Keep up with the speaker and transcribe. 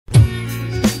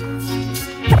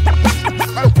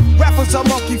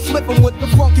monkey flipping with the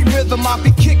funky rhythm I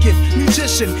be kicking.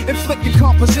 Musician, inflicting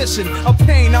composition of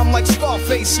pain. I'm like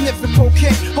Scarface, sniffing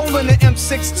cocaine, holding an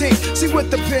M16. See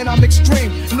with the pen I'm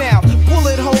extreme. Now,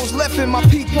 bullet holes left in my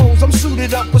peepholes. I'm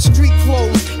suited up with street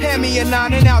clothes. Hand me a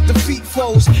 9 and out defeat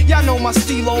foes. Y'all know my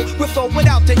stilo, with or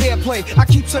without the airplay. I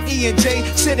keep some E and J,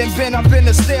 sitting bent up in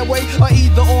the stairway, or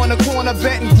either on the corner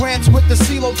betting grants with the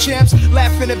CeeLo champs,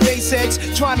 laughing at bass heads,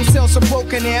 trying to sell some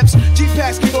broken amps.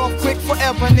 G-packs get off quick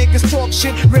forever, niggas talk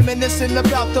shit, reminiscing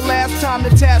about the last time the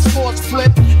task force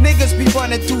flipped. Niggas be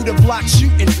running through the block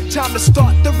shooting. Time to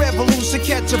start the revolution,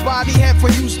 catch a body head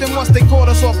for Houston. Once they caught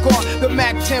us off guard, the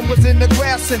MAC-10 was in the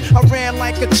grass, and I ran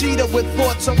like a cheetah with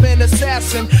thoughts of an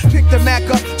assassin. Picked the Mac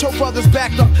up, told brothers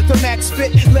back up, the Mac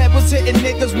spit. Lead was hitting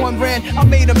niggas, one ran, I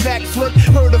made a backflip.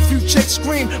 Heard a few chicks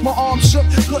scream, my arm shook,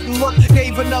 couldn't look,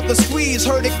 gave another squeeze,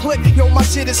 heard it click. Yo, my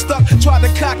shit is stuck, tried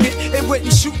to cock it, it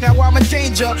wouldn't shoot, now I'm in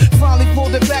danger. Finally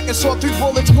pulled it back and saw 3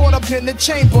 bullets caught up in the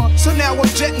chamber. So now I'm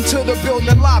jetting to the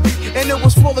building lobby, and it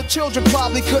was full of children,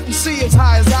 probably couldn't see as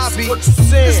high as I be.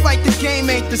 It's like the game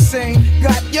ain't the same.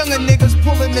 Got younger niggas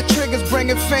pulling the triggers,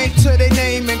 bringing fame to their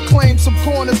name and claim some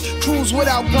corners. Crews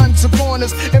without guns upon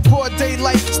us, in broad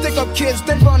daylight, stick up kids,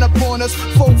 they run up on us.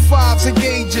 4-5s and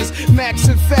gauges, max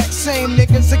and facts, same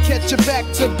niggas that catch you back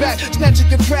to back, snatching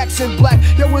your cracks in black.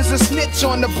 Yo, is a snitch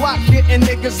on the block, getting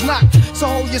niggas locked. So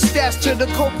hold your stash till the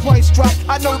coke price drop.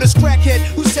 I know this crackhead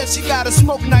who said she gotta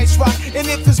smoke nice rock, and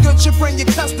if it's good, you bring your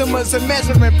customers and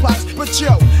measurement plots. But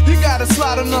yo, you gotta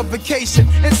slide on a vacation.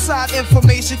 Inside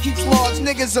information keeps large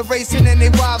niggas erasing and they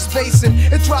wives basing.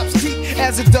 It drops deep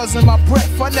as it does in my breath.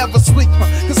 I never sleep,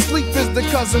 cause sleep is the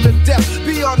cousin of death.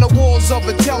 Beyond the walls of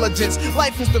intelligence,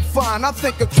 life is defined. I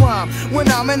think of crime when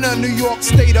I'm in a New York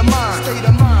state of mind.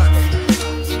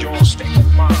 Your state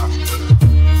of mind.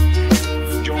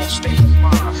 Your state of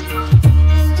mind.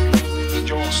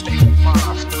 Your state of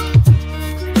mind.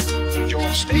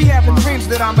 Your state. Be having dreams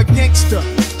that I'm a gangster,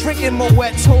 drinking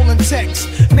Moet's, holding texts,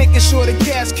 making sure the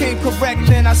gas came correct.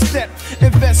 Then I step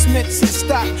investments and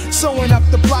stock, sewing up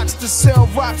the blocks to sell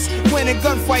rocks, winning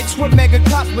gunfights with mega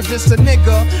cops. But just a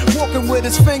nigga walking with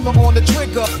his finger on the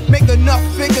trigger, make enough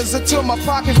figures until my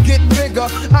pockets get bigger.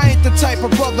 I ain't the type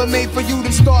of brother made for you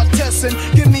to start testing.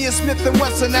 Give me a Smith &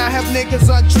 Wesson, I have niggas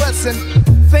undressing.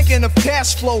 Thinking of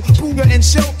cash flow, Buddha and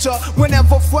shelter.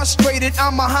 Whenever frustrated,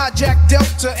 I'ma hijack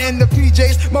Delta and the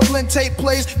PJs. My blend tape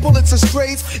plays, bullets are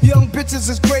strays, young bitches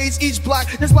is grays. Each block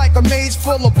is like a maze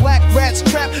full of black rats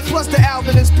trapped. Plus the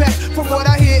album is packed. From what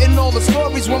I hear in all the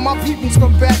stories, when my peoples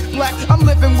come back black, I'm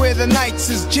living where the nights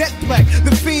is jet black.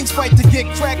 The fiends fight to get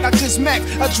cracked. I just mac.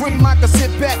 I dream I could sit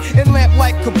back and lamp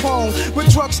like Capone with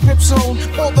drug strips on.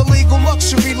 All the legal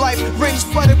luxury life, rings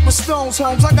flooded with stones.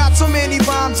 Homes, I got so many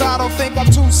rhymes, I don't think I'm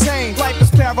too sane. Life is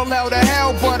parallel to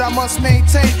hell, but I must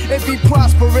maintain it be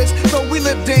prosperous. Though we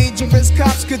live dangerous,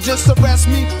 cops could just arrest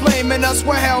me, blaming us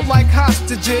we're held like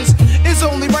hostages. It's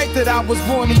only right that I was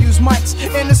born to use mics,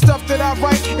 and the stuff that I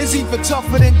write is even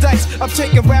tougher than dice. I'm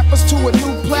taking rappers to a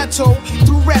new plateau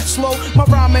through rap slow. My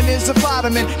rhyming is a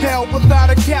vitamin, hell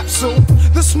without a capsule.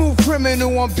 The smooth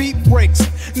criminal on beat breaks.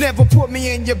 Never put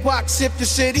me in your box if your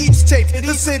shit eats tape.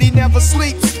 The city never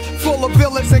sleeps, full of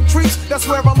villains and creeps. That's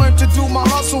where I learned to do my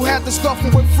hustle, had to scuffle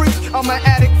with freaks. I'm an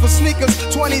addict for sneakers,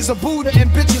 20s a Buddha and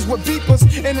bitches with beepers.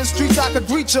 In the streets I could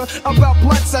greet ya, about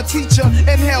blunts I teach ya.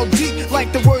 Inhale deep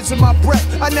like the words in my breath.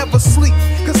 I never sleep,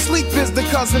 cause sleep is the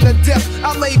cousin of death.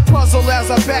 I lay puzzle as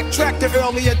I backtrack to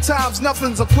earlier times.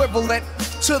 Nothing's equivalent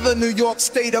to the New York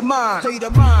state of mind. Your state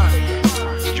of mind.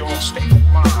 Your state of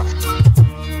mind.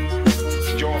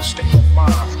 Your state of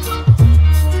mind.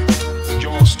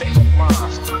 Your state of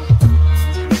mind.